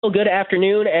Well, good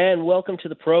afternoon and welcome to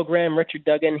the program. Richard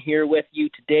Duggan here with you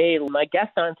today. My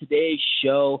guest on today's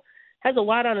show has a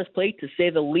lot on his plate, to say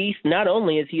the least. Not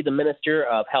only is he the Minister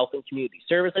of Health and Community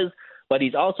Services, but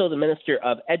he's also the Minister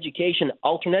of Education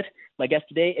alternate. My guest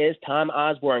today is Tom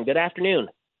Osborne. Good afternoon.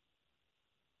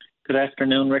 Good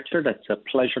afternoon, Richard. It's a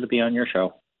pleasure to be on your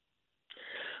show.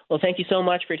 Well, thank you so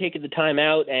much for taking the time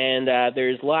out, and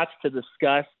there's lots to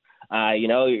discuss.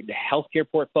 Your healthcare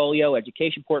portfolio,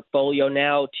 education portfolio,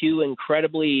 now two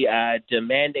incredibly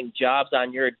demanding jobs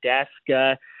on your desk.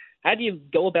 How do you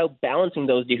go about balancing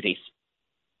those duties?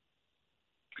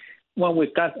 Well,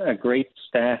 we've got a great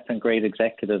staff and great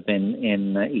executive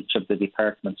in each of the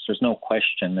departments. There's no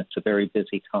question it's a very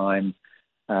busy time.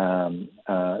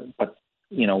 But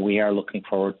we are looking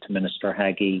forward to Minister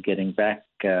Haggie getting back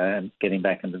into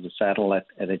the saddle at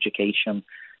education.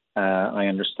 I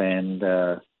understand,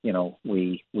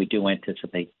 we do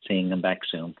anticipate seeing them back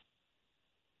soon.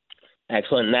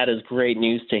 Excellent. And that is great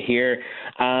news to hear.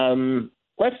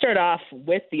 Let's start off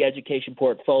with the education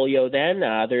portfolio then.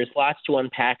 There's lots to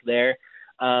unpack there.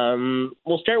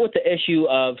 We'll start with the issue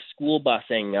of school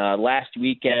busing. Last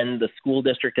weekend, the school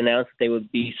district announced that they would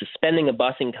be suspending a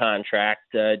busing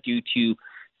contract due to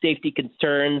safety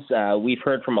concerns. We've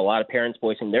heard from a lot of parents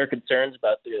voicing their concerns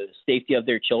about the safety of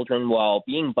their children while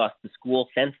being bused to school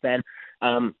since then.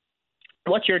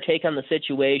 What's your take on the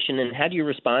situation, and how do you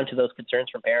respond to those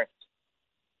concerns from parents?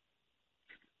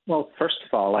 Well, first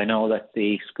of all, I know that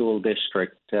the school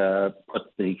district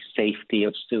put the safety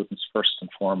of students first and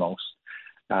foremost.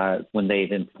 When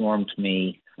they'd informed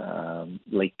me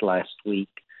late last week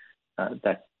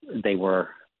that they were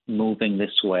moving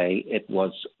this way, it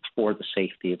was for the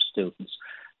safety of students.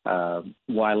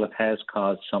 While it has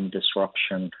caused some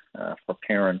disruption for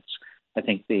parents, I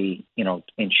think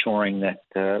ensuring that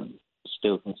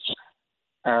students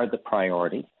are the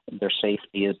priority, their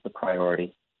safety is the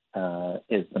priority,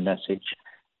 is the message.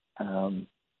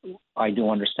 I do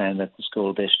understand that the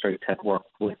school district had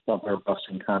worked with other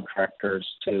busing contractors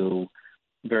to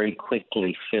very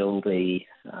quickly fill the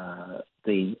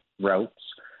routes.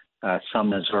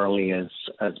 Some as early as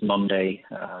Monday.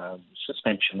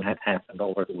 Suspension had happened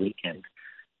over the weekend.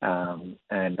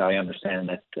 And I understand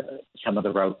that some of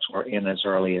the routes were in as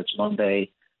early as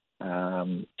Monday.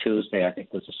 Tuesday, I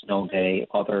think, was a snow day.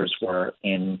 Others were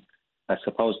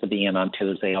supposed to be in on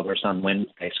Tuesday, others on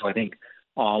Wednesday. So I think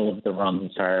all of the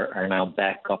runs are now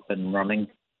back up and running,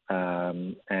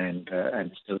 and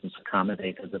students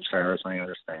accommodated as far as I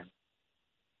understand.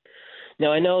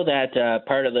 Now, I know that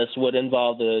part of this would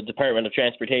involve the Department of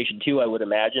Transportation too, I would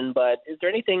imagine, but is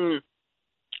there anything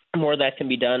more that can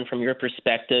be done from your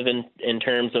perspective in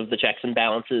terms of the checks and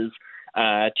balances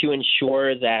to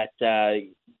ensure that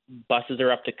buses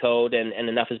are up to code and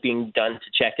enough is being done to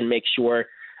check and make sure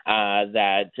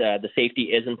that the safety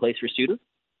is in place for students?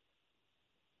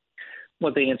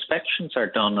 Well, the inspections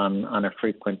are done on a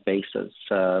frequent basis.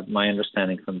 My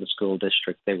understanding from the school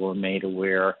district, they were made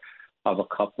aware of a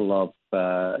couple of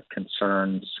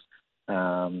concerns,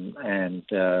 I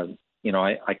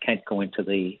can't go into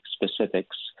the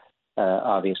specifics,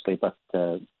 obviously, but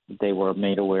they were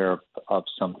made aware of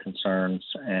some concerns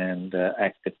and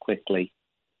acted quickly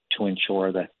to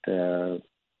ensure that the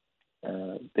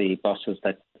buses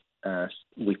that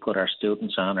we put our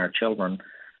students on, our children,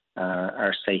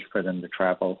 are safe for them to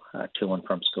travel to and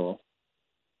from school.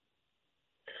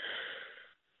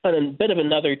 On a bit of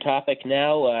another topic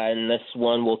now, and this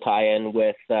one will tie in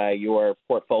with your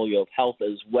portfolio of health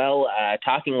as well.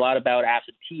 Talking a lot about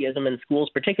absenteeism in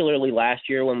schools, particularly last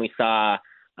year when we saw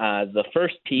the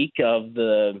first peak of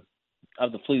the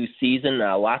flu season.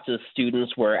 Lots of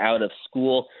students were out of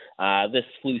school. This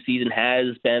flu season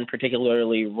has been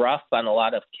particularly rough on a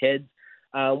lot of kids.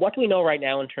 What do we know right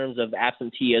now in terms of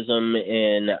absenteeism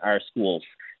in our schools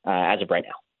as of right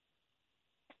now?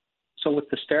 So with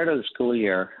the start of the school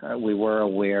year, we were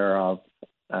aware of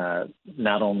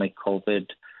not only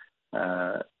COVID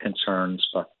concerns,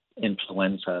 but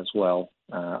influenza as well,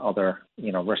 other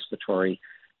respiratory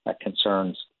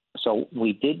concerns. So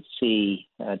we did see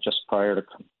just prior to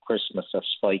Christmas a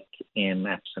spike in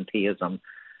absenteeism.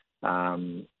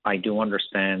 I do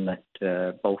understand that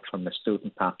both from the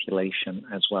student population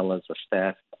as well as the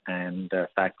staff and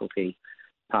faculty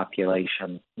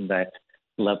population that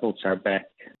levels are back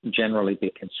generally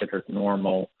be considered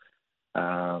normal.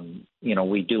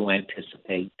 We do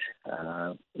anticipate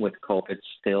with COVID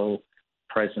still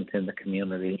present in the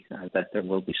community that there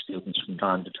will be students from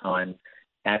time to time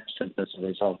absent as a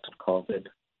result of COVID.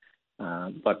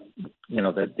 But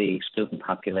the student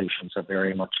populations are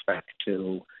very much back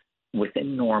to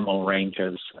within normal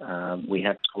ranges. We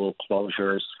have school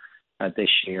closures this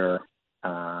year,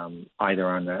 either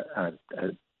on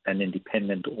an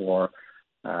independent or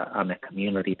on a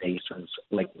community basis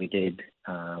like we did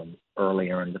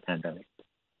earlier in the pandemic.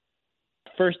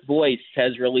 First Voice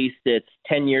has released its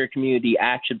 10-year community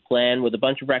action plan with a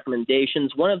bunch of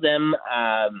recommendations. One of them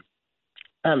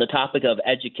on the topic of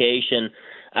education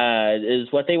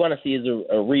is what they want to see is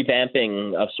a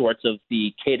revamping of sorts of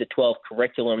the K-12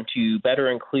 curriculum to better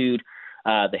include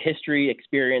the history,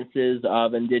 experiences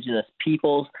of Indigenous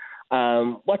peoples.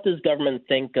 What does government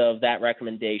think of that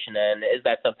recommendation, and is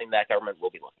that something that government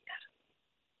will be looking at?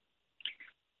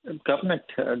 Government,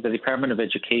 the Department of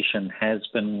Education has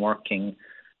been working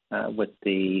with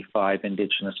the 5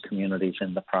 Indigenous communities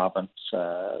in the province.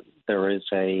 There is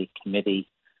a committee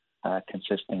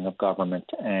consisting of government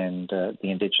and the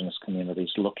Indigenous communities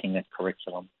looking at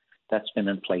curriculum. That's been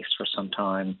in place for some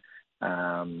time.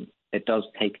 It does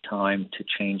take time to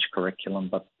change curriculum,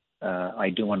 but I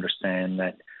do understand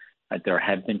that there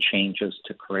have been changes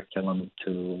to curriculum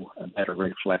to better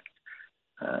reflect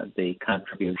the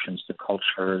contributions, the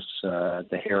cultures,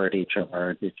 the heritage of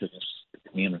our Indigenous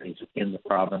communities in the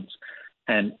province.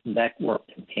 And that work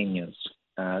continues.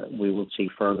 We will see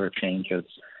further changes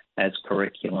as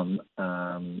curriculum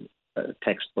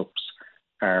textbooks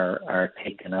are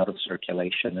taken out of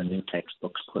circulation and new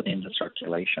textbooks put into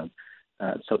circulation.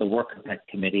 So the work of that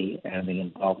committee and the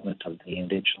involvement of the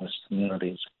Indigenous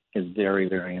communities is very,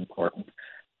 very important.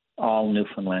 All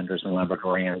Newfoundlanders and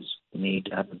Labradorians need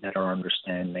to have a better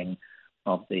understanding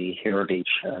of the heritage,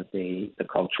 the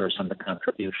cultures and the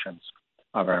contributions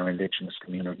of our Indigenous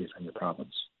communities in the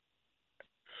province.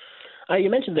 You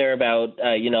mentioned there about,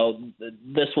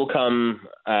 this will come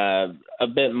a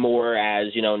bit more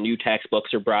as, new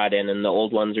textbooks are brought in and the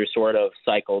old ones are sort of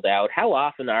cycled out. How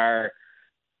often are,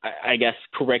 I guess,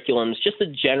 curriculums just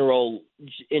in general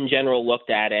looked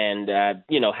at, and,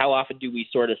 how often do we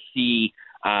sort of see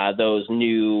those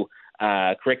new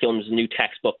curriculums, new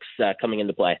textbooks coming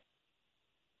into play?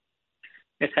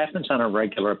 It happens on a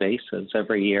regular basis.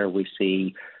 Every year we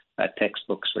see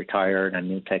textbooks retired and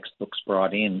new textbooks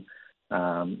brought in.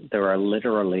 There are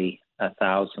literally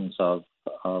thousands of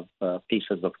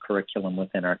pieces of curriculum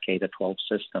within our K-12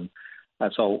 system.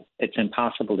 So it's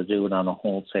impossible to do it on a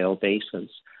wholesale basis.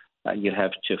 You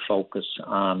have to focus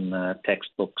on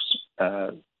textbooks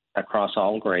across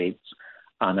all grades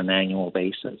on an annual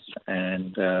basis.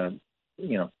 And,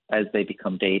 as they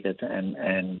become dated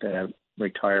and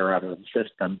retire out of the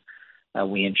system,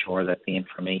 we ensure that the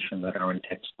information that are in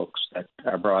textbooks that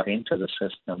are brought into the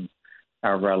system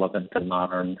are relevant and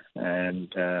modern,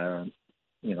 and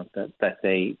that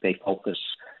they focus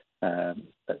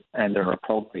and are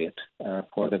appropriate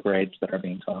for the grades that are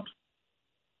being taught.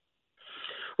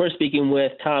 We're speaking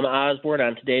with Tom Osborne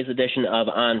on today's edition of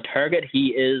On Target. He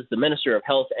is the Minister of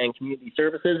Health and Community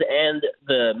Services and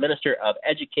the Minister of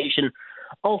Education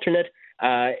alternate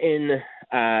as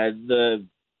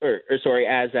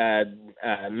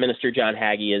Minister John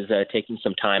Haggie is taking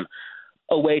some time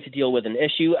away to deal with an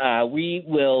issue. We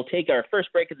will take our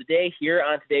first break of the day here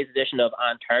on today's edition of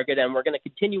On Target, and we're going to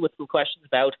continue with some questions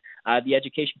about the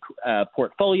education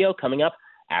portfolio coming up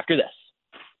after this.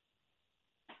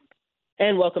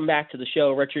 And welcome back to the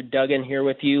show. Richard Duggan here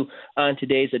with you on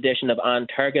today's edition of On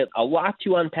Target. A lot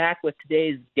to unpack with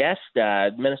today's guest,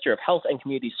 Minister of Health and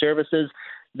Community Services.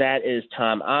 That is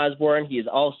Tom Osborne. He is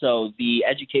also the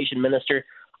Education Minister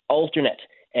alternate.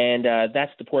 And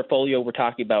that's the portfolio we're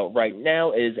talking about right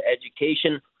now is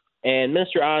education. And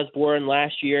Minister Osborne,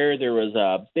 last year there was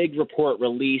a big report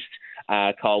released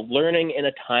called Learning in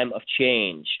a Time of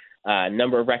Change. A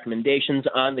number of recommendations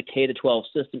on the K-12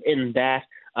 system in that.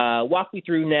 Walk me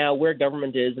through now where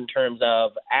government is in terms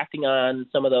of acting on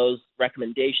some of those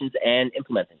recommendations and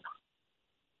implementing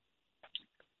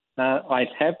them. I'd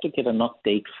have to get an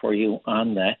update for you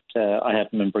on that. I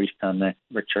haven't been briefed on that,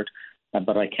 Richard,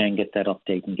 but I can get that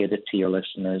update and get it to your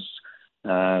listeners.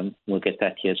 We'll get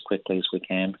that to you as quickly as we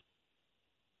can.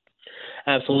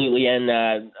 Absolutely. And,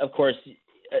 of course,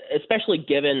 especially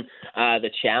given the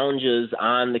challenges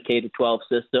on the K-12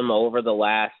 system over the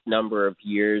last number of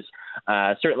years,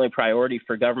 certainly a priority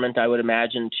for government, I would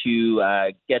imagine,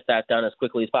 to get that done as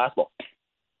quickly as possible.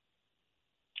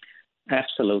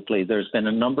 Absolutely. There's been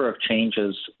a number of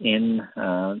changes in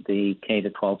the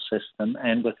K-12 system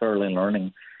and with early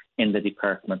learning in the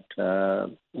department.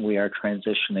 We are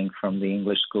transitioning from the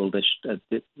English school district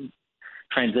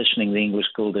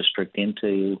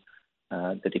into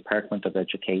the Department of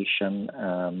Education.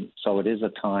 So it is a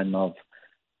time of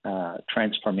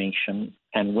transformation,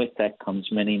 and with that comes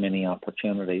many, many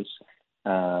opportunities.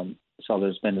 So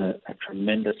there's been a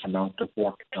tremendous amount of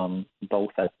work done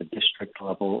both at the district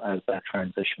level as that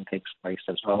transition takes place,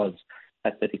 as well as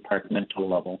at the departmental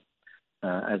level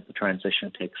as the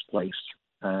transition takes place.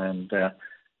 And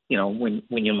when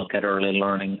you look at early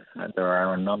learning, there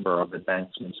are a number of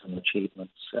advancements and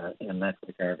achievements in that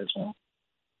regard as well.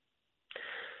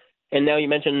 And now you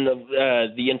mentioned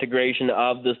the integration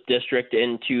of this district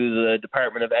into the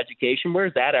Department of Education.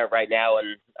 Where's that at right now?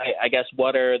 And I guess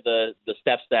what are the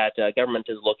steps that government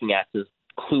is looking at to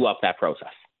clue up that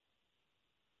process?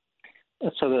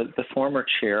 So the former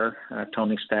chair,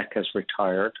 Tony Stack, has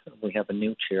retired. We have a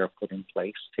new chair put in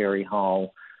place, Terry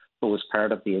Hall, who was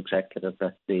part of the executive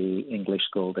at the English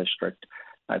School District.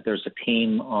 There's a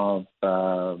team of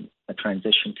a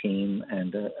transition team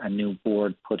and a new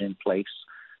board put in place.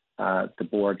 The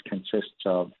board consists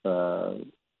of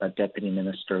deputy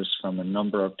ministers from a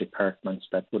number of departments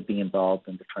that would be involved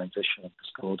in the transition of the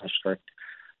school district.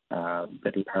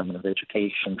 The Department of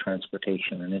Education,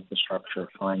 Transportation and Infrastructure,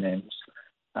 Finance,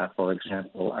 for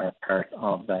example, are part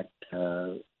of that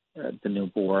the new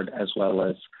board, as well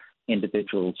as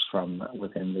individuals from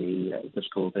within the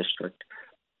school district.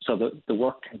 So the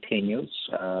work continues.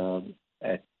 As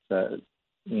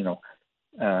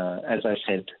I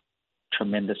said,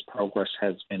 tremendous progress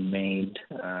has been made.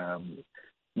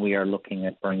 We are looking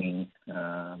at bringing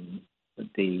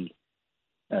the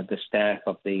staff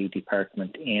of the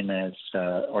department in as,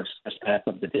 or the staff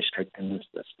of the district in as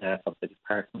the staff of the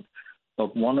department.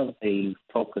 But one of the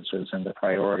focuses and the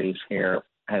priorities here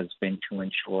has been to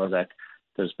ensure that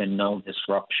there's been no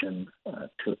disruption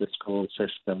to the school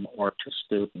system or to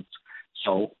students.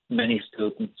 So many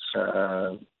students,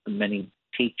 many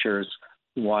teachers,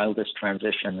 while this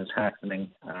transition is happening,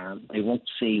 they won't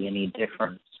see any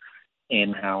difference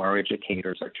in how our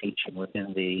educators are teaching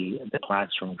within the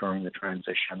classroom during the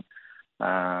transition.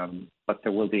 But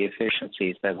there will be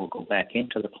efficiencies that will go back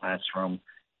into the classroom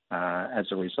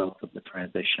as a result of the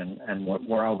transition. And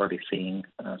we're already seeing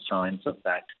signs of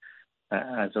that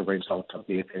as a result of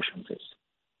the efficiencies.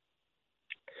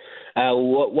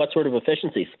 What sort of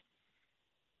efficiencies?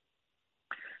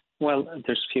 Well,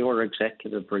 there's fewer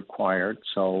executive required,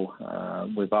 so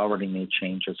we've already made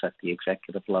changes at the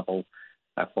executive level,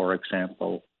 for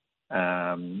example.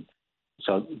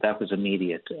 So that was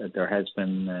immediate. There has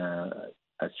been a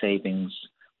savings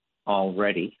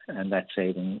already, and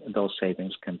those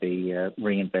savings can be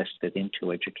reinvested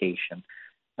into education.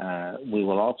 We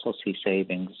will also see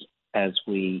savings as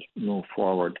we move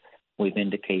forward. We've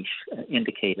indicated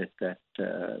that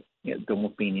there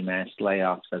won't be any mass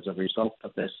layoffs as a result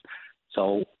of this.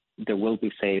 So there will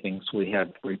be savings. We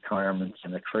have retirements,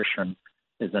 and attrition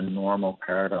is a normal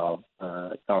part of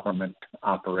government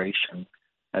operation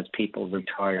as people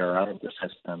retire out of the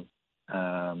system,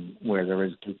 where there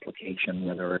is duplication,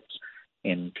 whether it's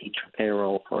in teacher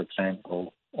payroll, for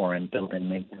example, or in building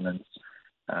maintenance.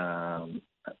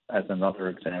 As another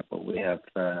example, we have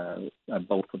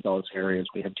both of those areas.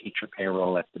 We have teacher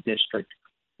payroll at the district.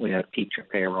 We have teacher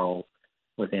payroll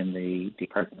within the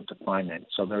Department of Finance.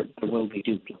 So there will be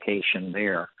duplication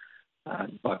there.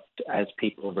 But as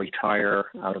people retire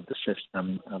out of the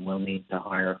system, we'll need to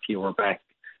hire fewer back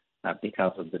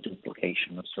because of the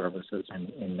duplication of services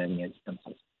in many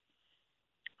instances.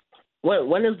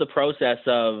 When is the process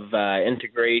of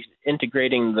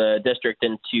integrating the district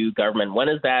into government? When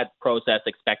is that process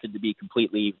expected to be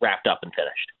completely wrapped up and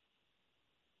finished?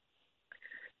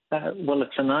 Well,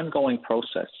 it's an ongoing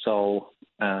process. So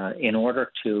in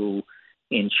order to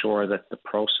ensure that the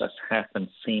process happens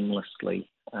seamlessly,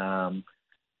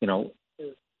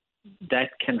 that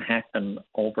can happen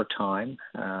over time.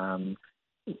 When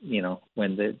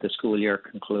the school year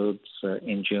concludes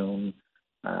in June,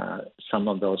 some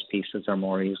of those pieces are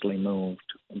more easily moved,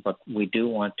 but we do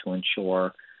want to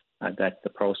ensure that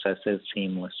the process is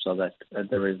seamless so that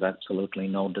there is absolutely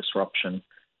no disruption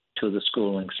to the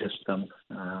schooling system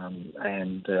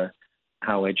and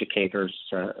how educators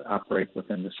operate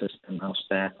within the system, how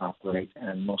staff operate,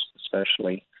 and most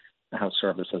especially how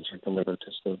services are delivered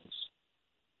to students.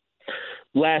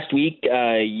 Last week,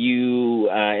 you,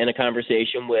 in a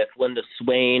conversation with Linda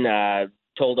Swain,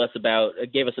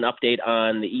 gave us an update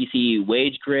on the ECE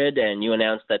wage grid, and you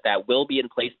announced that will be in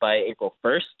place by April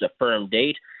 1st, a firm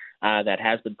date that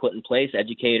has been put in place.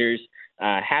 Educators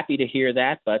happy to hear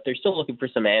that, but they're still looking for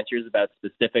some answers about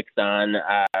specifics on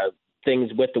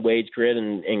things with the wage grid,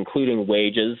 and including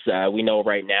wages. We know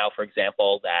right now, for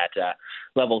example, that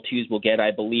level 2s will get,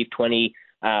 I believe, $25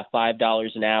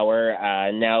 an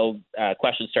hour. Now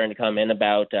questions starting to come in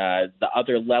about the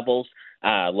other levels,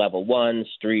 level 1s,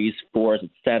 3s, 4s,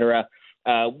 etc.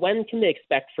 When can they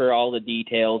expect for all the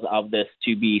details of this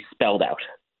to be spelled out?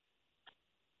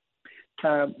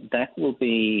 That will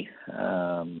be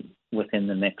within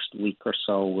the next week or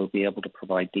so. We'll be able to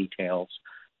provide details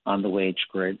on the wage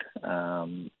grid.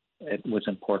 It was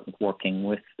important working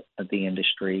with the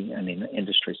industry and the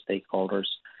industry stakeholders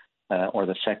or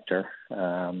the sector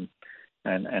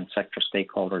and sector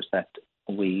stakeholders that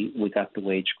we got the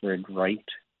wage grid right.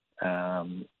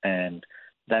 And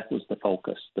that was the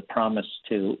focus. The promise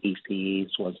to ECEs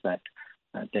was that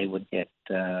they would get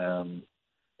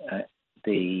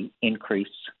the increase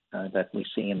that we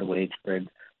see in the wage grid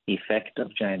effective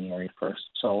January 1st.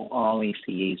 So all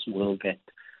ECEs will get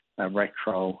a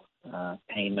retro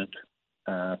payment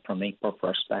from April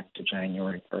 1st back to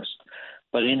January 1st.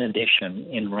 But in addition,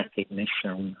 in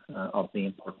recognition of the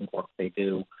important work they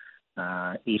do,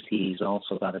 ECEs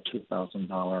also got a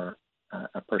 $2,000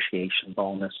 appreciation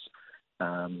bonus.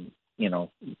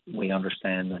 We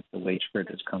understand that the wage grid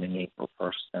is coming April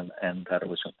 1st and that it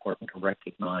was important to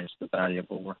recognize the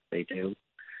valuable work they do.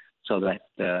 So that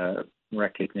the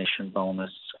recognition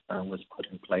bonus was put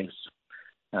in place,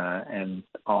 and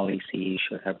all ECEs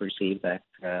should have received that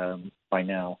by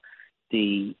now.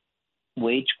 The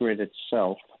wage grid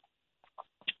itself,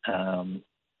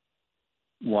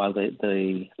 while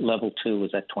the level 2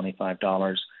 is at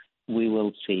 $25, we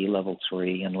will see level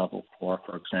 3 and level 4,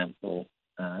 for example,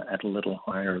 at a little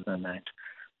higher than that.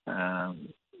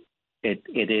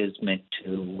 It is meant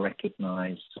to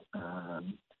recognize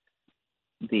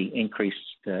the increased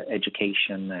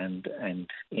education and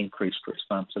increased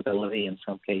responsibility in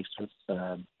some cases.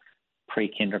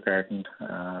 Pre-kindergarten,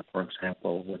 for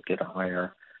example, would get a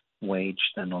higher wage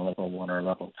than a level 1 or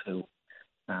level 2.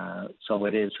 So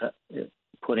it is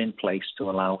put in place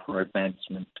to allow for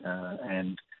advancement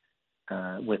and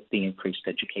with the increased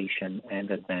education and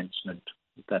advancement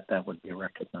that would be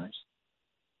recognized.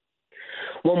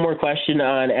 One more question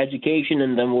on education,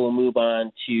 and then we'll move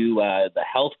on to the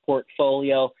health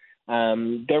portfolio.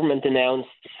 Government announced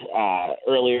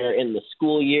earlier in the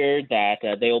school year that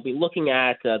they will be looking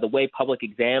at the way public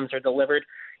exams are delivered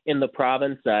in the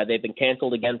province. They've been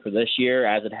canceled again for this year,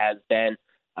 as it has been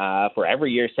for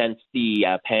every year since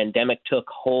the pandemic took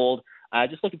hold.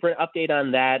 Just looking for an update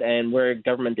on that and where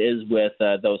government is with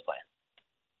those plans.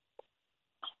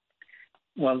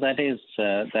 Well, that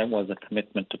was a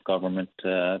commitment of government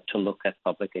to look at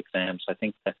public exams. I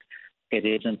think that it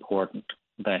is important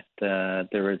that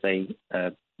there is a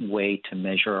way to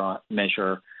measure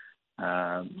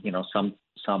some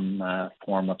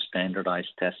form of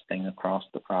standardized testing across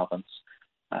the province.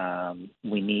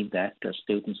 We need that. The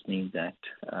students need that.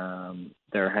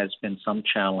 There has been some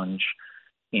challenge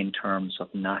in terms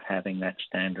of not having that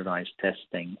standardized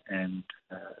testing and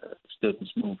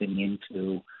students moving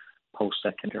into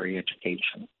post-secondary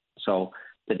education. So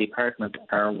the department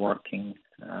are working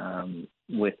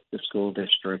with the school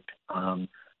district on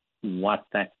what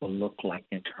that will look like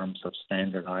in terms of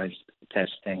standardized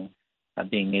testing,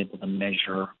 being able to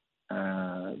measure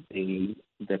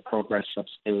the progress of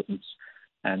students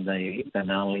and the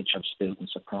knowledge of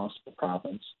students across the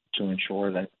province to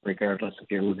ensure that regardless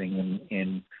if you're living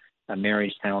in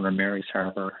Marystown or Marys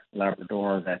Harbour,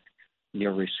 Labrador, that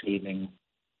you're receiving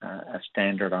a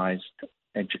standardized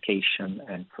education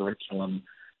and curriculum.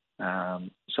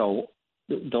 So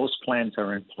those plans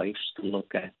are in place to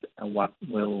look at what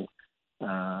will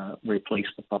replace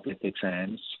the public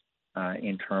exams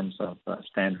in terms of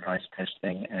standardized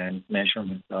testing and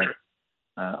measurement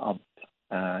of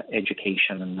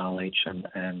education and knowledge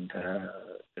and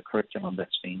the curriculum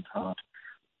that's being taught.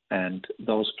 And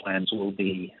those plans will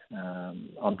be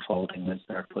unfolding as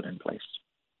they're put in place.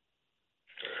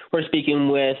 We're speaking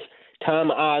with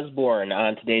Tom Osborne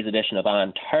on today's edition of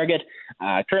On Target,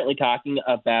 currently talking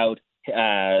about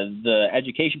the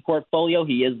education portfolio.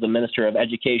 He is the Minister of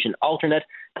Education alternate.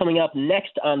 Coming up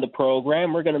next on the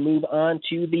program, we're going to move on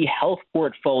to the health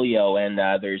portfolio, and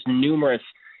there's numerous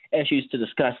issues to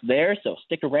discuss there, so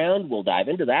stick around. We'll dive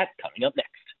into that coming up next.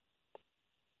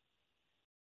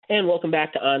 And welcome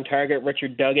back to On Target.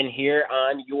 Richard Duggan here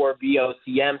on your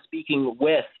VOCM, speaking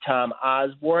with Tom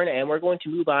Osborne, and we're going to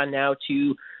move on now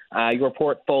to your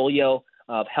portfolio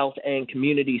of health and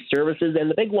community services.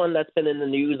 And the big one that's been in the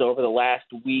news over the last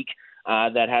week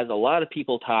that has a lot of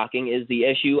people talking is the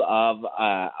issue of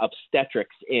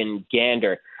obstetrics in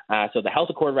Gander. So the Health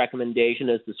Accord recommendation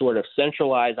is to sort of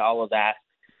centralize all of that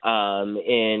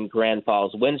in Grand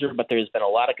Falls, Windsor, but there's been a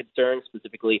lot of concern,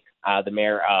 specifically the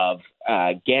mayor of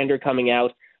Gander coming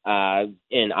out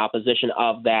in opposition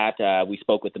of that. We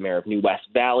spoke with the mayor of New West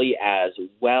Valley as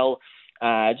well.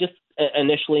 Just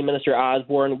initially, Minister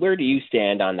Osborne, where do you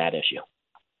stand on that issue?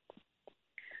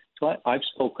 So I've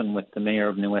spoken with the mayor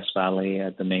of New West Valley,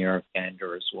 the mayor of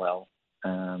Gander as well,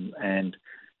 and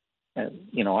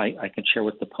I can share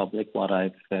with the public what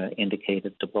I've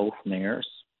indicated to both mayors.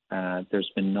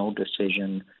 There's been no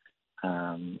decision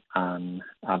on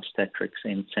obstetrics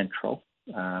in Central.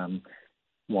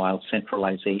 While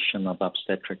centralization of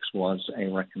obstetrics was a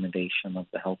recommendation of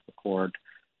the Health Accord,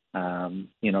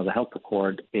 the Health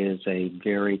Accord is a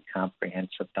very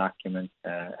comprehensive document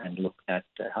and looked at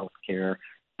healthcare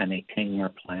and a 10-year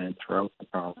plan throughout the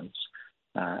province,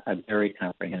 a very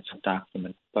comprehensive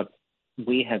document. But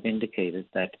we have indicated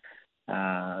that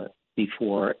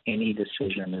before any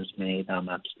decision is made on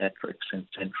obstetrics in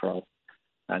Central,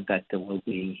 that there will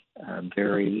be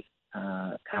very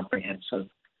comprehensive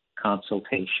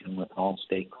consultation with all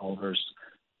stakeholders.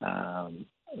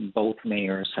 Both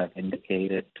mayors have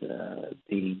indicated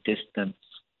the distance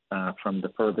from the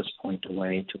furthest point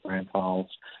away to Grand Falls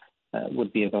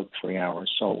would be about 3 hours.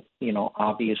 So,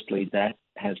 obviously that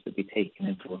has to be taken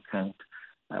into account.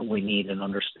 We need an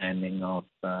understanding of,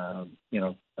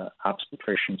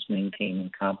 obstetricians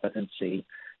maintaining competency.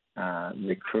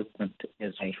 Recruitment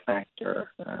is a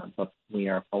factor, but we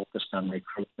are focused on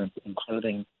recruitment,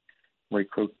 including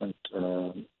recruitment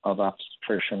of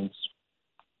obstetricians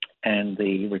and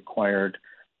the required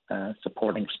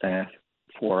supporting staff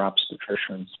for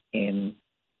obstetricians in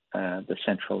the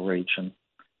Central region.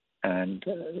 And,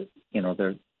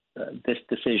 this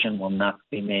decision will not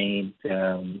be made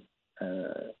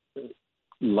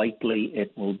lightly.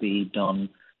 It will be done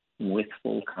with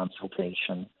full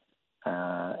consultation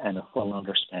and a full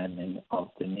understanding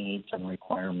of the needs and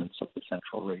requirements of the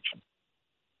Central region.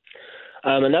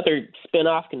 Another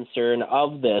spin-off concern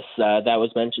of this that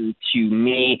was mentioned to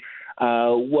me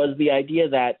was the idea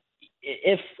that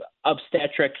if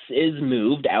obstetrics is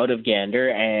moved out of Gander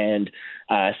and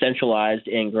centralized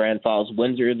in Grand Falls,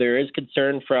 Windsor, there is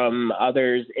concern from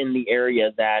others in the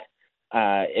area that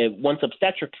once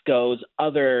obstetrics goes,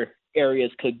 other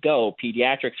areas could go.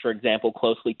 Pediatrics, for example,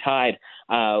 closely tied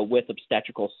with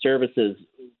obstetrical services.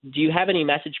 Do you have any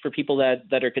message for people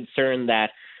that are concerned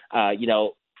that,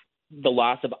 the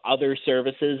loss of other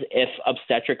services if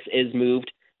obstetrics is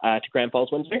moved to Grand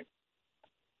Falls, Windsor?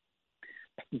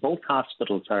 Both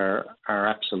hospitals are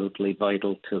absolutely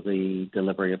vital to the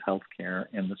delivery of healthcare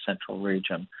in the Central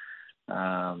region.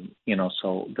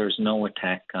 So there's no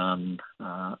attack on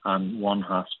one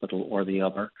hospital or the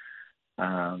other.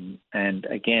 And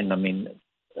again,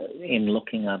 in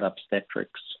looking at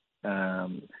obstetrics,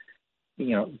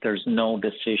 there's no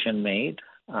decision made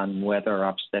on whether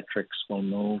obstetrics will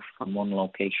move from one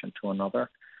location to another.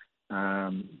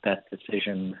 That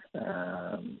decision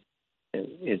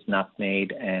is not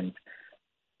made, and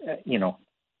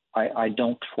I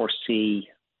don't foresee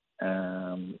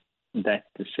that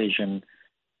decision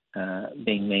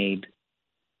being made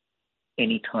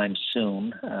anytime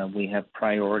soon. We have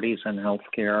priorities in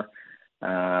healthcare,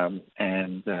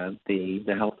 and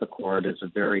the Health Accord is a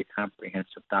very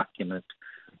comprehensive document.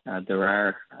 There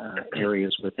are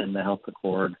areas within the Health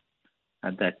Accord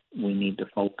that we need to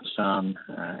focus on,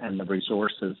 and the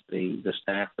resources, the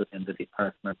staff within the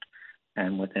department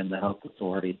and within the Health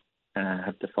Authority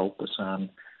have to focus on,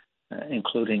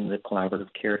 including the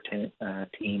collaborative care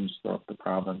teams throughout the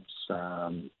province,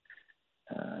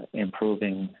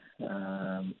 improving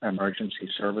emergency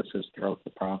services throughout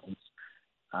the province,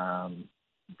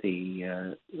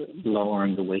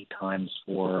 lowering the wait times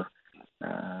for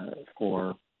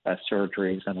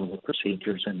surgeries and other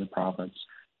procedures in the province,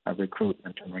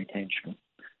 recruitment and retention.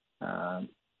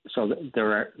 So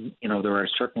there are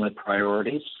certainly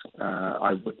priorities.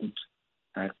 I wouldn't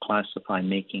classify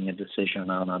making a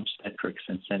decision on obstetrics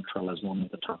in Central as one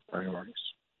of the top priorities.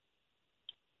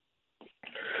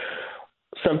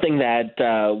 Something that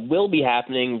will be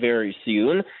happening very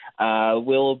soon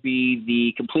will be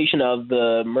the completion of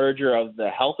the merger of the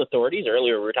health authorities.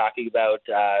 Earlier, we were talking about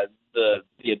the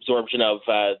absorption of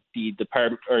the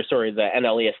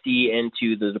NLESD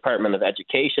into the Department of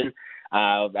Education.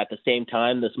 At the same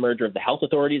time, this merger of the health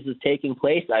authorities is taking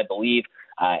place. I believe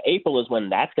April is when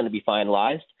that's going to be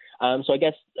finalized. So I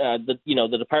guess the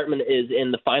department is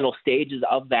in the final stages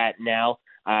of that now.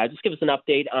 Just give us an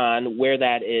update on where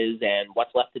that is and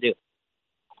what's left to do.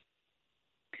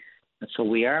 So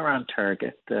we are on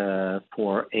target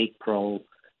for April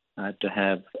to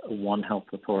have one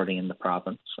health authority in the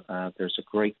province. There's a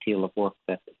great deal of work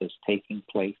that is taking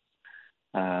place.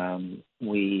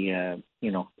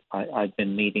 I've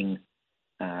been meeting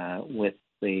with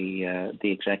the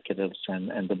executives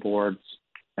and the boards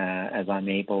as I'm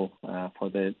able for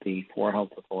the four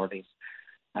health authorities.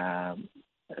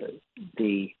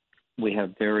 The we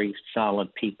have very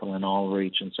solid people in all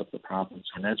regions of the province.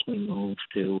 And as we move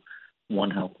to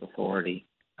One Health Authority,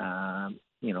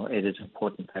 it is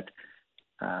important that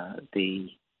the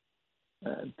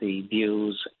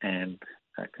views and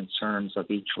concerns of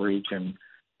each region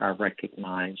are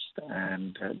recognized,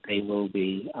 and they will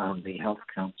be on the health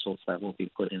councils that will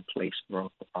be put in place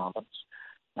throughout the province.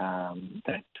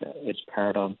 That is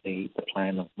part of the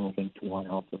plan of moving to One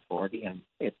Health Authority, and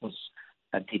it was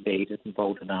debated and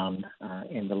voted on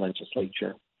in the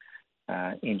legislature,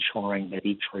 ensuring that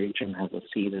each region has a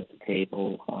seat at the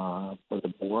table for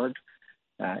the board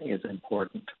is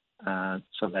important,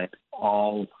 so that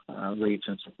all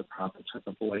regions of the province have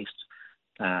a voice,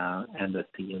 and that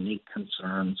the unique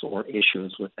concerns or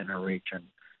issues within a region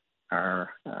are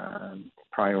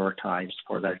prioritized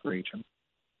for that region.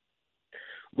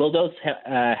 Will those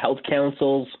health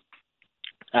councils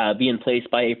be in place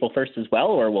by April 1st as well,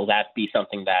 or will that be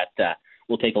something that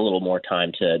will take a little more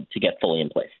time to get fully in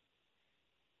place?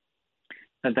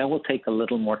 And that will take a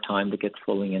little more time to get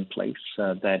fully in place.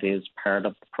 That is part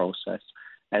of the process.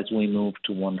 As we move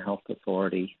to One Health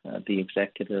Authority, the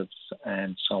executives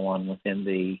and so on within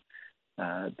the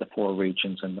 4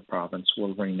 regions in the province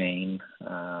will remain.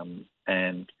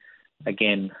 And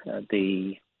again,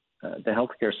 the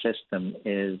healthcare system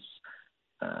is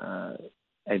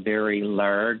a very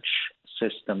large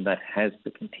system that has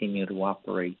to continue to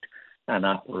operate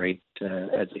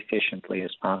as efficiently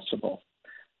as possible.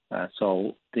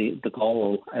 So the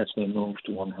goal as we move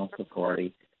to One Health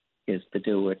Authority is to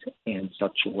do it in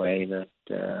such a way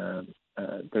that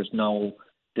there's no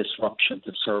disruption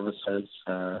to services.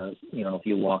 If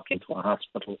you walk into a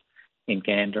hospital in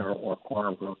Gander or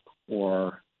Corner Brook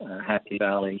or Happy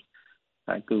Valley,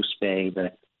 Goose Bay,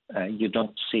 that you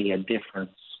don't see a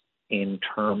difference in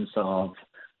terms of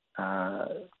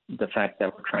the fact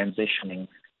that we're transitioning.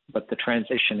 But the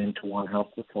transition into One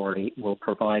Health Authority will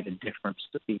provide a difference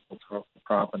to people throughout the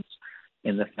province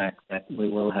in the fact that we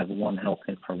will have one health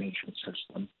information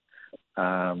system.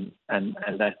 And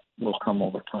that will come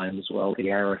over time as well. The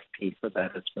RFP for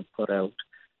that has been put out.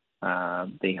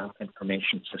 The health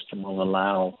information system will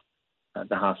allow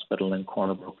the hospital in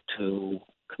Corner Brook to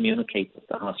communicate with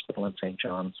the hospital in St.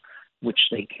 John's, which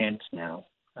they can't now.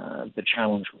 The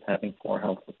challenge with having 4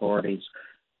 health authorities,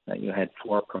 you had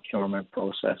 4 procurement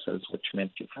processes, which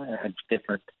meant you had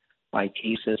different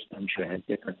IT systems, you had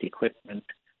different equipment.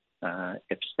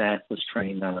 If staff was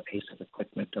trained on a piece of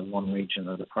equipment in one region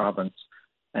of the province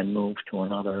and moved to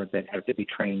another, they'd have to be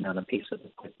trained on a piece of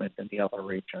equipment in the other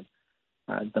region.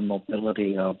 The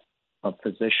mobility of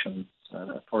physicians,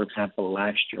 for example,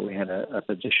 last year we had a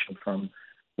physician from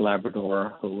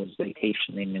Labrador who was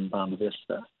vacationing in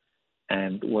Bonavista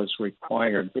and was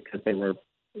required, because they were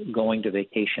going to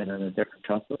vacation in a different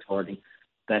health authority,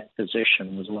 that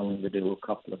physician was willing to do a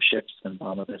couple of shifts in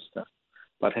Bonavista,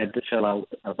 but had to fill out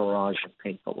a barrage of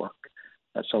paperwork.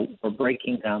 So we're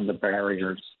breaking down the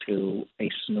barriers to a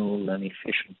smooth and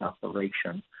efficient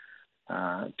operation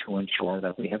to ensure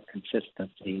that we have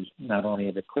consistency, not only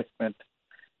of equipment,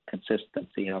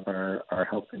 consistency of our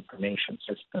health information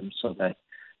system, so that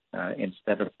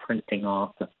instead of printing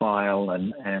off the file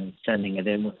and sending it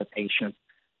in with the patient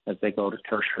as they go to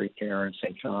tertiary care in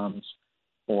St. John's,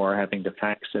 or having to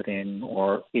fax it in,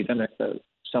 or even if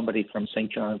somebody from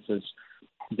St. John's is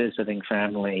visiting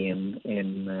family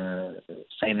in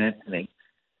St. Anthony,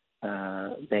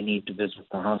 they need to visit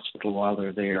the hospital while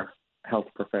they're there. Health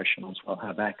professionals will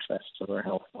have access to their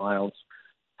health files,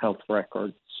 health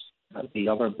records. The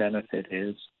other benefit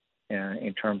is,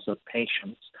 in terms of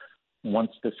patients,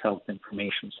 once this health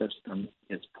information system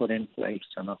is put in place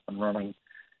and up and running,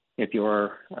 if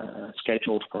you're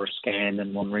scheduled for a scan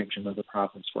in one region of the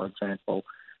province, for example,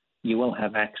 you will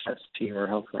have access to your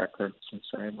health records and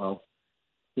say, well,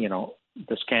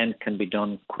 the scan can be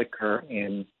done quicker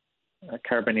in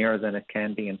Carbonear than it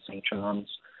can be in St. John's.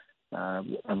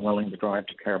 I'm willing to drive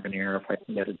to Carbonear if I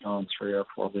can get it done 3 or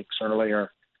 4 weeks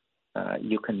earlier.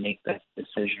 You can make that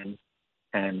decision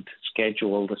and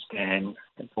schedule the scan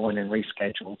and go in and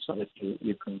reschedule so that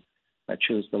you can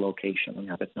choose the location and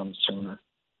have it done sooner.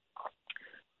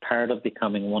 Part of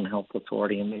becoming One Health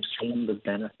Authority, and we've seen the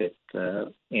benefit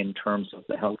in terms of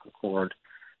the health accord,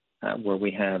 where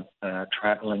we have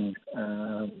traveling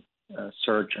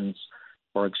surgeons,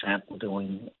 for example,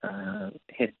 doing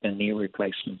hip and knee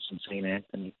replacements in St.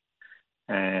 Anthony,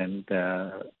 and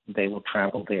they will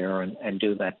travel there and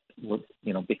do that. With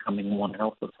becoming One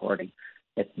Health Authority,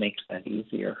 it makes that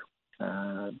easier.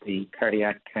 The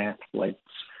cardiac cath flights,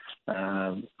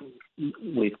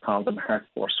 we've called them Heart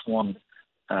Force One,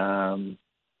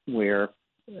 where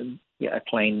a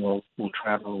plane will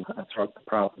travel throughout the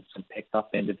province and pick up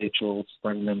individuals,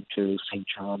 bring them to St.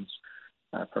 John's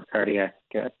for cardiac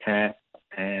cath,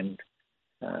 and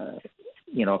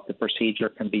if the procedure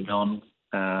can be done,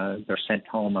 they're sent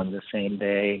home on the same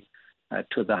day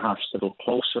to the hospital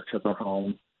closer to their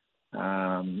home,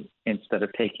 instead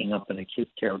of taking up an acute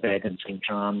care bed in St.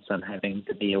 John's and having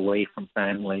to be away from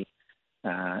family,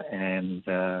 and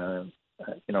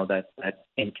that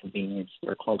inconvenience.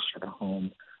 They're closer to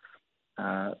home.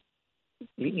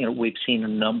 We've seen a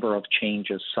number of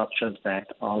changes such as that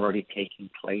already taking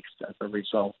place as a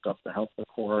result of the Health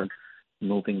Accord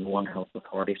moving to One Health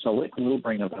Authority. So it will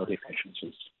bring about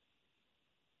efficiencies.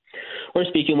 We're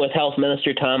speaking with Health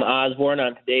Minister Tom Osborne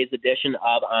on today's edition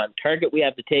of On Target. We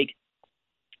have to take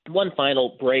one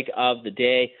final break of the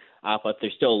day, but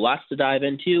there's still lots to dive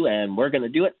into, and we're going to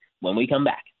do it when we come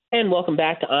back. And welcome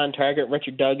back to On Target.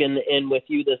 Richard Duggan in with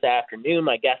you this afternoon.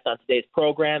 My guest on today's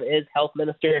program is Health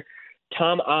Minister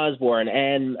Tom Osborne.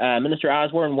 And Minister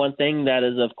Osborne, one thing that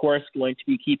is, of course, going to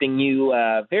be keeping you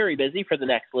very busy for the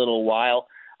next little while,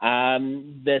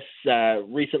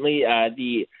 recently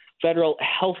the federal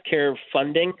health care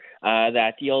funding,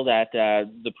 that deal that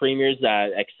the premiers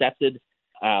accepted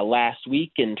last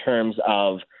week in terms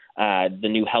of the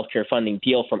new healthcare funding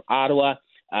deal from Ottawa.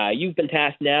 You've been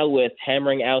tasked now with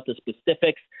hammering out the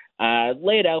specifics.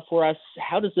 Lay it out for us.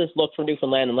 How does this look from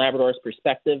Newfoundland and Labrador's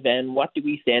perspective, and what do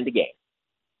we stand to gain?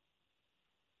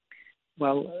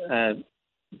 Well,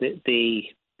 the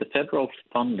federal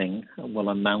funding will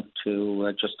amount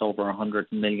to just over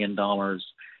 $100 million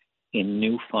in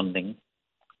new funding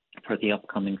for the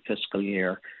upcoming fiscal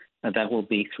year. And that will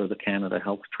be through the Canada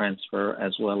Health Transfer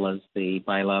as well as the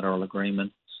bilateral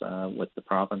agreements with the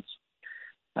province.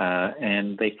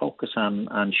 And they focus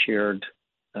on shared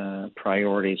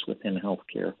priorities within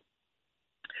healthcare.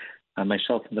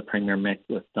 Myself and the Premier met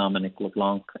with Dominic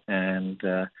LeBlanc and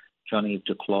Jean-Yves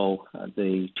Duclos,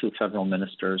 the two federal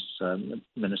ministers,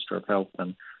 Minister of Health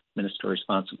and Minister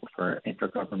responsible for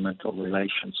intergovernmental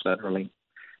relations federally,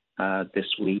 this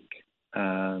week.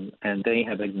 And they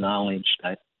have acknowledged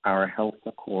that our health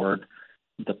accord,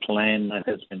 the plan that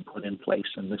has been put in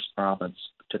place in this province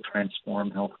to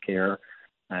transform healthcare,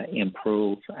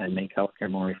 improve and make healthcare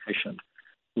more efficient,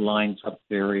 lines up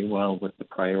very well with the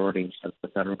priorities that the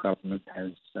federal government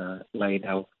has laid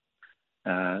out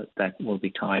that will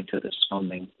be tied to this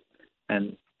funding.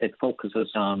 And it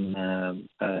focuses on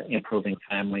improving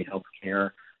family health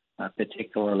care,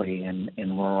 particularly in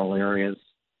rural areas,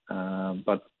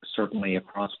 but certainly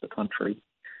across the country,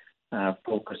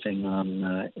 focusing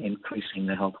on increasing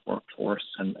the health workforce.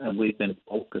 And we've been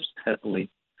focused heavily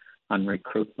on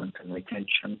recruitment and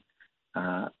retention,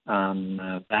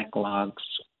 on backlogs,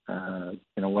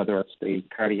 whether it's the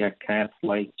cardiac cath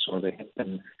lights or the hip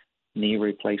and knee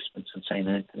replacements in St.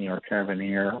 Anthony or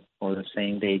Carbonear, or the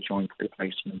same-day joint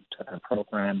replacement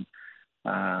program.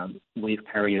 We've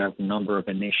carried out a number of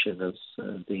initiatives,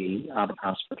 the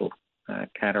out-of-hospital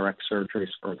cataract surgeries,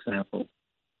 for example.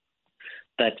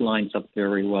 That lines up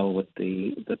very well with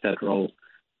the federal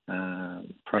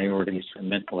priorities in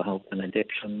mental health and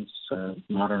addictions,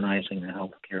 modernizing the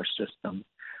healthcare system.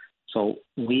 So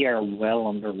we are well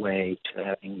underway to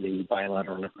having the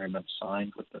bilateral agreement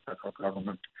signed with the federal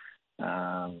government.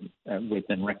 We've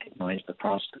been recognized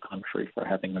across the country for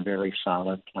having a very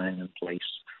solid plan in place.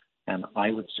 And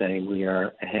I would say we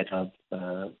are ahead of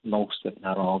most, if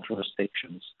not all,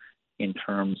 jurisdictions in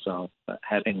terms of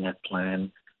having that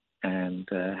plan and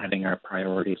having our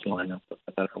priorities line up with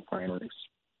the federal priorities.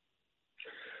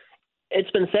 It's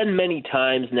been said many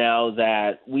times now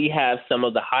that we have some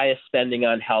of the highest spending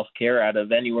on healthcare out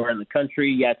of anywhere in the country,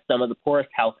 yet some of the poorest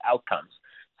health outcomes.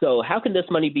 So how can this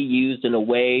money be used in a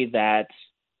way that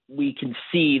we can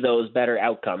see those better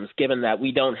outcomes, given that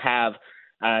we don't have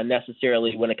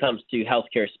necessarily, when it comes to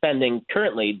healthcare spending,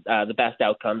 currently the best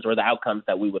outcomes or the outcomes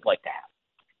that we would like to have?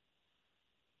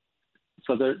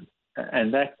 So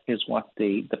and that is what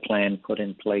the plan put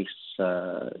in place,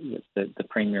 the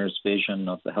Premier's vision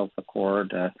of the Health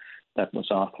Accord that was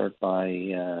authored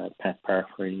by Pat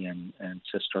Parfrey and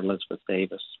Sister Elizabeth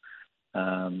Davis,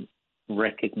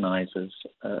 recognizes,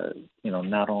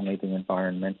 not only the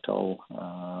environmental,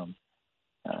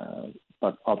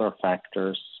 but other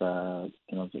factors, the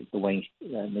way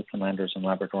Newfoundlanders and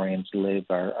Labradorians live,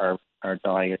 our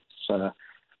diets,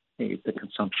 the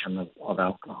consumption of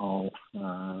alcohol,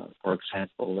 for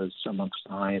example, is amongst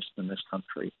the highest in this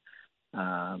country.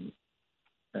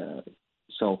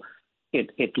 So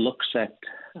it looks at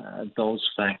those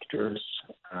factors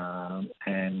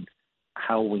and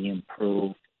how we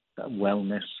improve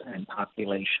wellness and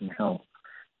population health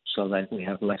so that we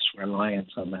have less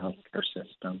reliance on the healthcare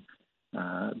system.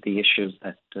 The issues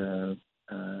that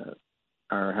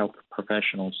our health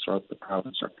professionals throughout the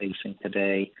province are facing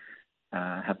today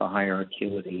have a higher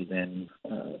acuity than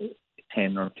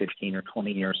 10 or 15 or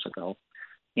 20 years ago,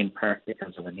 in part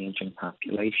because of an aging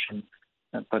population,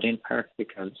 but in part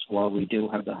because while we do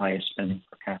have the highest spending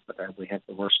per capita, we have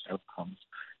the worst outcomes.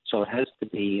 So it has to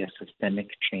be a systemic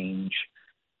change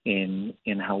in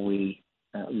how we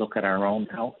look at our own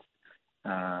health,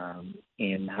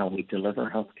 in how we deliver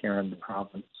healthcare in the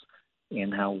province,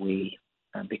 in how we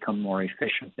become more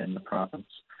efficient in the province.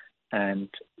 And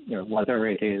whether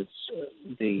it is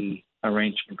the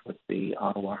arrangement with the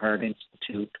Ottawa Heart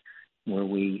Institute, where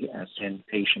we send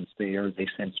patients there, they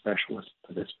send specialists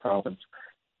to this province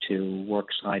to work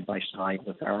side by side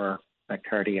with our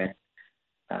cardiac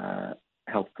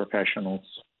health professionals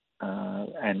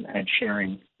and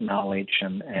sharing knowledge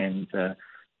and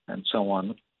so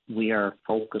on. We are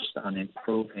focused on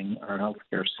improving our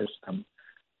healthcare system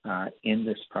in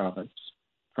this province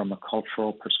from a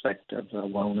cultural perspective, a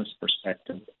wellness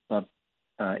perspective, but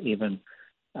even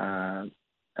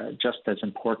just as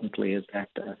importantly as that,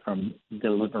 from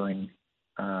delivering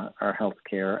our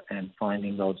healthcare and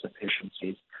finding those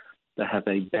efficiencies to have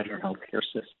a better healthcare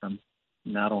system,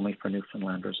 not only for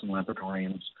Newfoundlanders and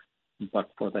Labradorians,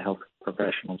 but for the health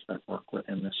professionals that work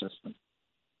within the system.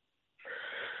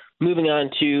 Moving on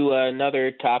to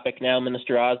another topic now,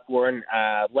 Minister Osborne.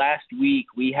 Last week,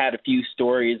 we had a few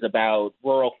stories about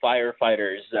rural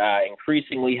firefighters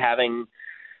increasingly having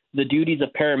the duties of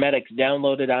paramedics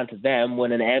downloaded onto them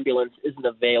when an ambulance isn't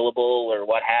available or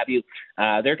what have you.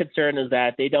 Their concern is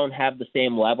that they don't have the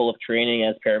same level of training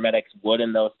as paramedics would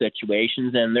in those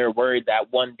situations, and they're worried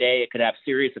that one day it could have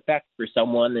serious effects for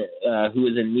someone who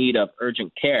is in need of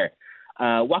urgent care.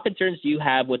 What concerns do you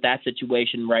have with that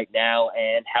situation right now,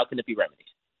 and how can it be remedied?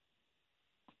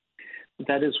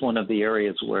 That is one of the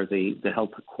areas where the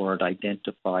Health Accord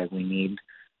identify we need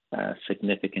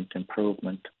significant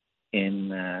improvement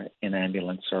in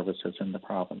ambulance services in the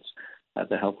province.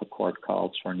 The Health Accord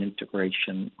calls for an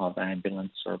integration of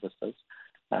ambulance services,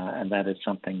 and that is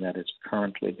something that is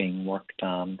currently being worked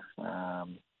on.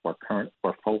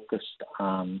 We're focused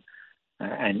on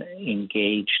and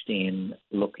engaged in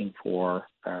looking for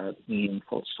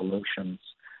meaningful solutions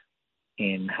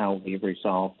in how we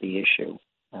resolve the issue.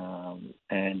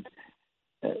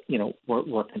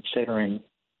 We're considering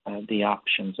the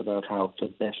options about how to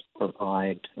best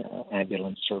provide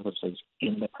ambulance services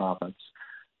in the province,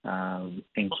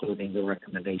 including the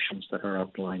recommendations that are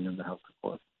outlined in the Health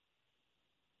Accord.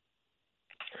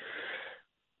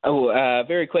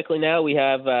 Very quickly now, we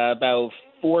have about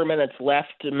 4 minutes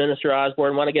left. Minister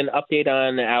Osborne, want to get an update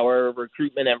on our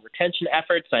recruitment and retention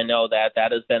efforts. I know that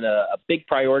has been a big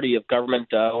priority of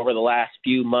government over the last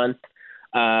few months.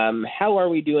 How are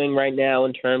we doing right now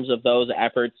in terms of those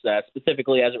efforts,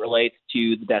 specifically as it relates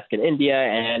to the desk in India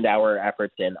and our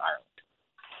efforts in Ireland?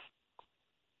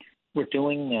 We're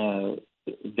doing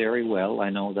very well.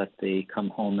 I know that the Come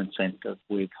Home incentive,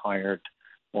 we've hired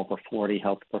over 40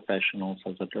 health professionals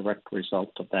as a direct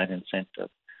result of that incentive.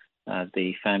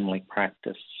 The Family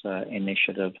Practice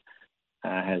Initiative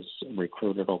has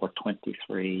recruited over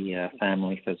 23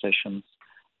 family physicians.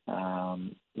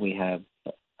 We have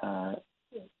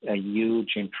a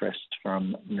huge interest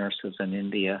from nurses in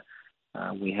India.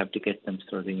 We have to get them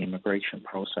through the immigration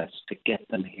process to get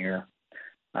them here.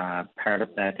 Part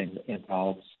of that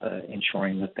involves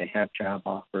ensuring that they have job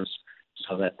offers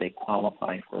so that they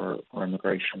qualify for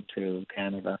immigration to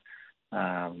Canada.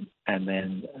 And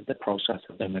then the process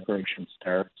of immigration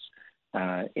starts.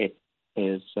 It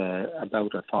is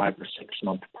about a 5 or 6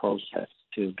 month process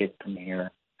to get them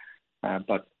here.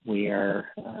 But we are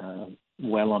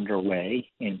well underway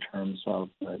in terms of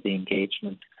the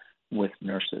engagement with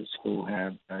nurses who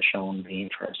have shown the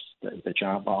interest, the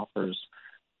job offers,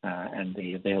 and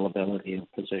the availability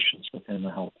of positions within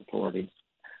the health authorities.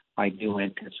 I do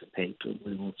anticipate that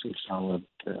we will see solid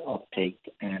uptake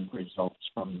and results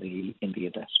from the India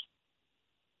desk.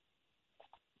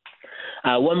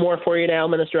 One more for you now,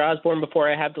 Minister Osborne, before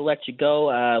I have to let you go.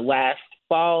 Last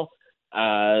fall,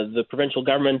 the provincial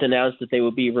government announced that they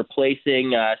would be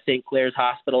replacing St. Clair's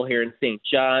Hospital here in St.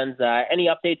 John's. Any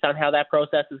updates on how that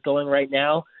process is going right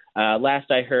now? Last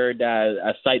I heard,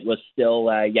 a site was still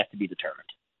yet to be determined.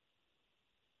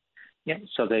 Yeah,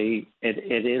 so it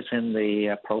is in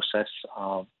the process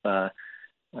of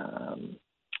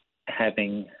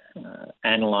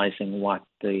analyzing what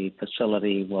the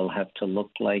facility will have to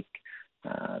look like,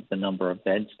 the number of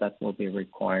beds that will be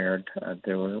required.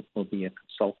 There will be a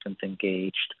consultant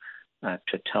engaged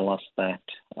to tell us that,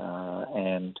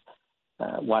 and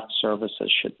what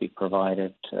services should be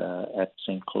provided at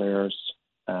St. Clair's.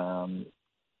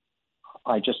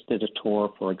 I just did a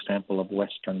tour, for example, of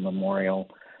Western Memorial,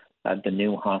 the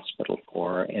new hospital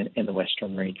in the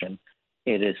Western region.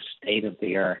 It is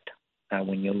state-of-the-art.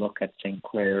 When you look at St.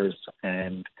 Clair's,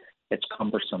 and it's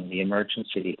cumbersome. The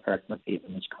emergency department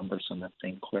even is cumbersome at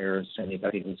St. Clair's.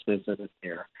 Anybody who's visited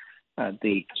there.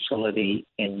 The facility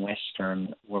in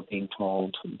Western, we're being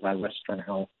told by Western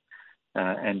Health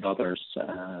and others,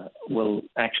 will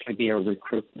actually be a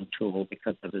recruitment tool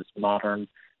because it is modern,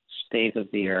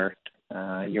 state-of-the-art.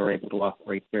 You're able to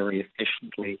operate very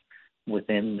efficiently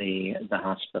within the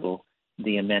hospital.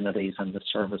 The amenities and the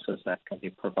services that can be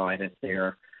provided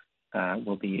there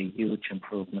will be a huge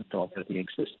improvement over the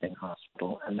existing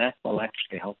hospital, and that will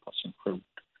actually help us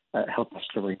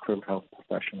to recruit health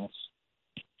professionals.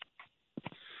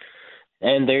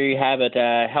 And there you have it,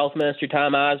 Health Minister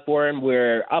Tom Osborne.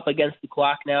 We're up against the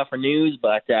clock now for news,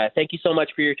 but thank you so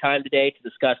much for your time today to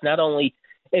discuss not only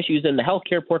issues in the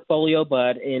healthcare portfolio,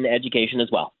 but in education as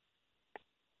well.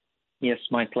 Yes,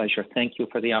 my pleasure. Thank you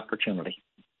for the opportunity.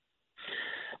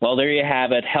 Well, there you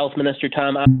have it. Health Minister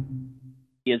Tom Osborne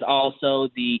is also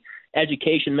the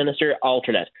Education Minister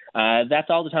alternate. That's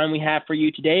all the time we have for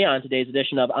you today on today's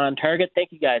edition of On Target.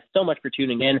 Thank you guys so much for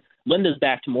tuning in. Linda's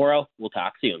back tomorrow. We'll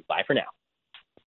talk soon. Bye for now.